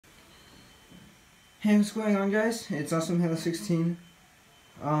Hey, what's going on, guys? It's Awesome Halo 16.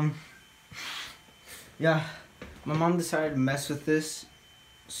 Yeah, my mom decided to mess with this,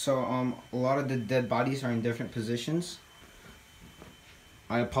 so a lot of the dead bodies are in different positions.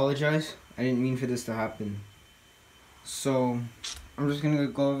 I apologize. I didn't mean for this to happen. So I'm just gonna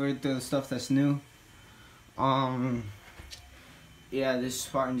go over the stuff that's new. Yeah, this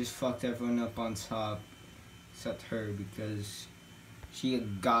Spartan just fucked everyone up on top, except her, because she a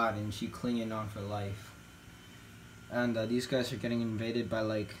god and she clinging on for life. And these guys are getting invaded by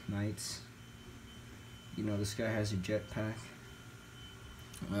like knights. You know, this guy has a jetpack.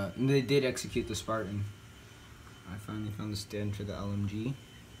 And they did execute the Spartan. I finally found the stand for the LMG.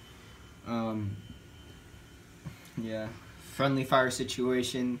 Yeah, friendly fire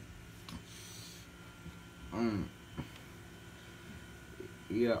situation.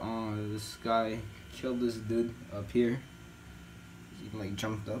 This guy killed this dude up here. He like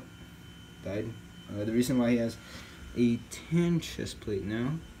jumped up, died. The reason why he has a tan chest plate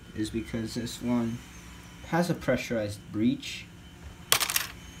now is because this one has a pressurized breach.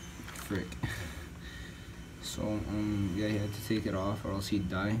 Frick. So yeah, he had to take it off or else he'd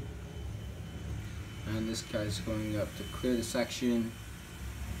die. And this guy's going up to clear the section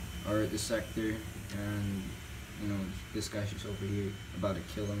or the sector, and you know, this guy's just over here about to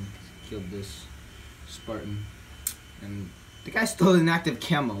kill him. Killed this Spartan, and the guy's still in active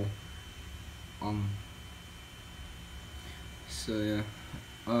camo. So yeah,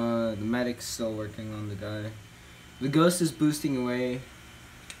 the medic's still working on the guy. The ghost is boosting away.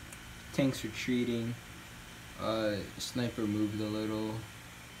 Tank's retreating. Sniper moved a little.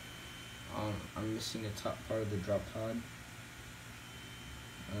 I'm missing the top part of the drop pod.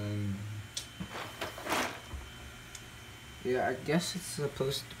 Yeah, I guess it's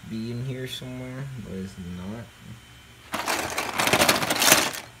supposed to be in here somewhere, but it's not.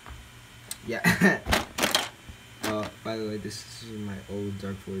 Yeah. By the way, this is my old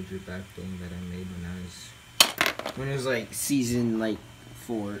Dark Voyager backbone that I made when it was like season like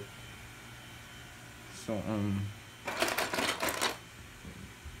 4. So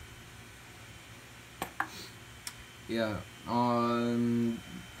yeah,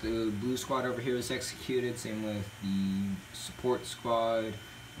 the blue squad over here was executed, same with the support squad.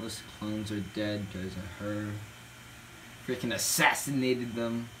 Most clones are dead because of her. Freaking assassinated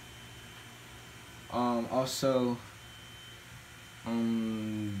them. Also,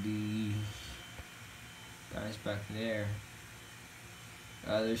 the guys back there,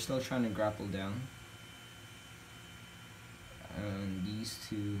 they're still trying to grapple down. And these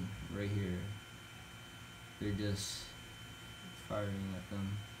two right here, they're just firing at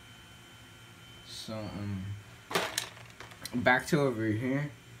them. So back to over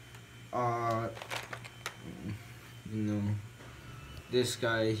here. You know, this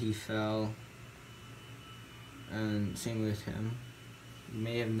guy, he fell, and same with him. You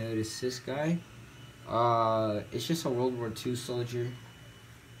may have noticed this guy. It's just a World War II soldier,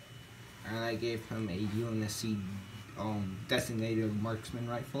 and I gave him a UNSC designated marksman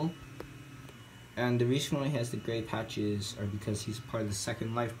rifle. And the reason why he has the gray patches are because he's part of the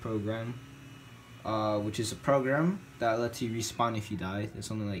Second Life program, which is a program that lets you respawn if you die.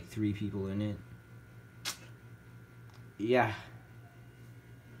 There's only like 3 people in it. Yeah.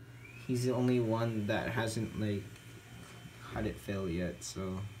 He's the only one that hasn't like had it fail yet,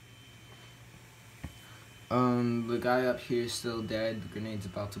 so the guy up here is still dead. The grenade's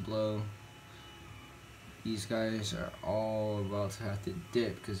about to blow. These guys are all about to have to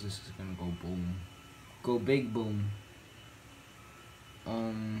dip because this is gonna go boom. Go big boom.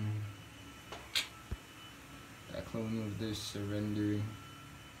 That clone over there surrendering.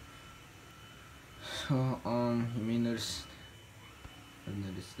 So you may notice, I've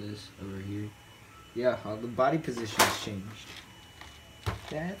noticed this over here. Yeah, how the body positions changed.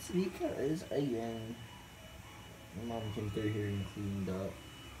 That's because again, my mom came through here and cleaned up.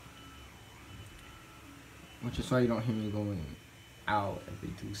 Which is why you don't hear me going out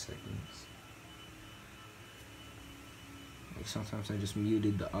every 2 seconds. Like sometimes I just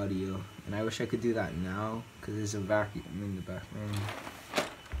muted the audio, and I wish I could do that now because there's a vacuum in the background.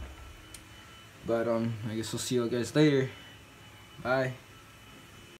 But I guess we'll see you guys later. Bye.